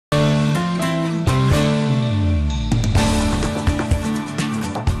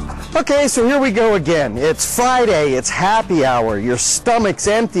Okay, so here we go again. It's Friday, it's happy hour. Your stomach's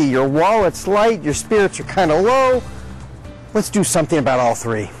empty, your wallet's light, your spirits are kind of low. Let's do something about all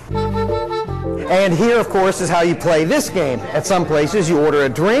three. And here, of course, is how you play this game. At some places, you order a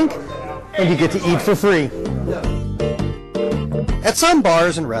drink, and you get to eat for free. At some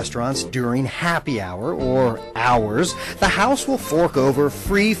bars and restaurants during happy hour or hours, the house will fork over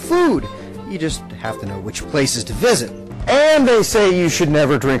free food. You just have to know which places to visit. And they say you should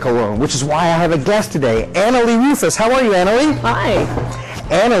never drink alone, which is why I have a guest today, Annalie Rufus. How are you, Annalie? Hi.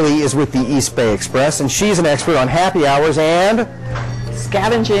 Annalie is with the East Bay Express, and she's an expert on happy hours and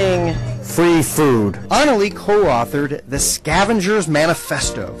Scavenging. free food. Annalie co-authored The Scavenger's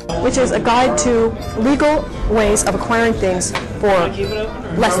Manifesto, Which is a guide to legal ways of acquiring things for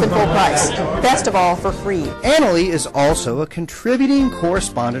less than full price. Best of all, for free. Annalie is also a contributing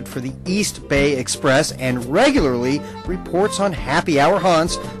correspondent for the East Bay Express and regularly reports on happy hour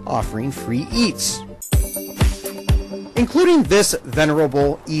haunts offering free eats, including this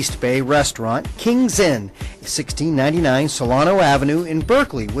venerable East Bay restaurant, King's Inn, 1699 Solano Avenue in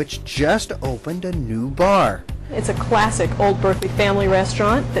Berkeley, which just opened a new bar. It's a classic old Berkeley family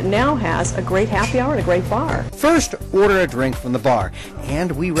restaurant that now has a great happy hour and a great bar. First, order a drink from the bar,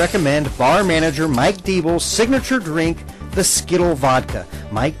 and we recommend bar manager Mike Diebel's signature drink, the Skittle Vodka.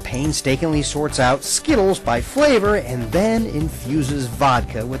 Mike painstakingly sorts out Skittles by flavor and then infuses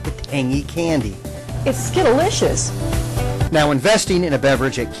vodka with the tangy candy. It's Skittlicious. Now, investing in a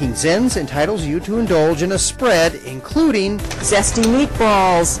beverage at King's Inn's entitles you to indulge in a spread including Zesty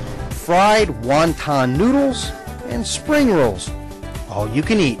meatballs, fried wonton noodles, and spring rolls. All you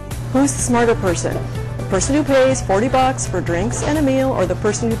can eat. Who's the smarter person? The person who pays $40 for drinks and a meal, or the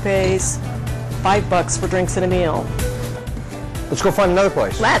person who pays $5 for drinks and a meal? Let's go find another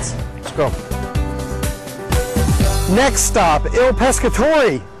place. Let's go. Next stop, Il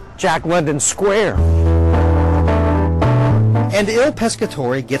Pescatore, Jack London Square. And Il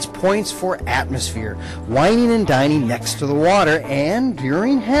Pescatore gets points for atmosphere, wining and dining next to the water, and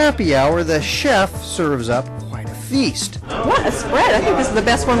during happy hour, the chef serves up quite a feast. What a spread. I think this is the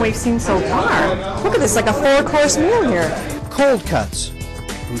best one we've seen so far. Look at this, like a 4-course meal here. Cold cuts,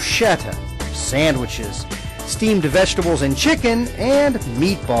 bruschetta, sandwiches, steamed vegetables and chicken, and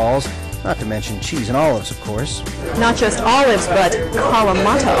meatballs, not to mention cheese and olives, of course. Not just olives, but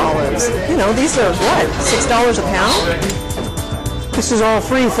Kalamata olives. You know, these are what, $6 a pound? This is all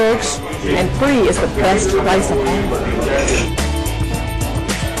free, folks. And free is the best price of all.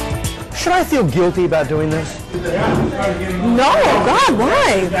 Should I feel guilty about doing this? No, God,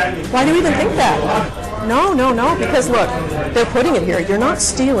 why? Why do you even think that? No, because look, they're putting it here. You're not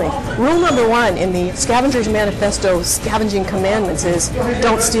stealing. Rule number 1 in the Scavenger's Manifesto Scavenging Commandments is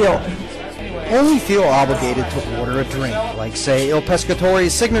don't steal. Only feel obligated to order a drink, like, say, Il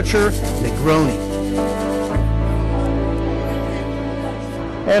Pescatore's signature Negroni.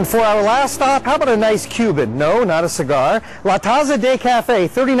 And for our last stop, how about a nice Cuban? No, not a cigar. La Taza de Cafe,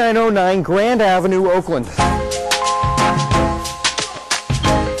 3909 Grand Avenue, Oakland.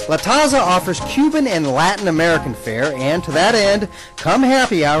 La Taza offers Cuban and Latin American fare, and to that end, Come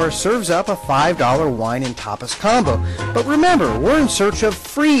Happy Hour serves up a $5 wine and tapas combo. But remember, we're in search of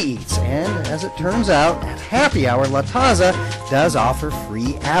free eats, and as it turns out, at Happy Hour, La Taza does offer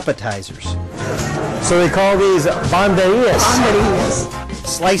free appetizers. So they call these banderillas. Banderillas.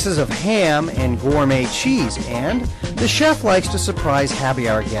 Slices of ham and gourmet cheese, and the chef likes to surprise happy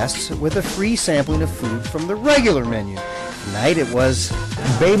hour guests with a free sampling of food from the regular menu. Tonight it was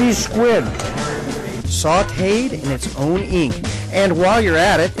baby squid, sautéed in its own ink. And while you're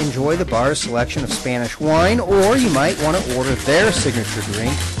at it, enjoy the bar's selection of Spanish wine, or you might want to order their signature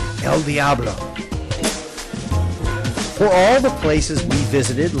drink, El Diablo. For all the places we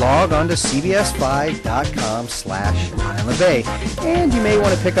visited, log on to cbs5.com/Isla Bay. And you may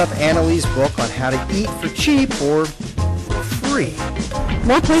want to pick up Annalie's book on how to eat for cheap or for free.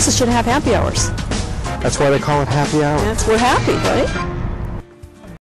 More places should have happy hours. That's why they call it happy hour. We're happy, right?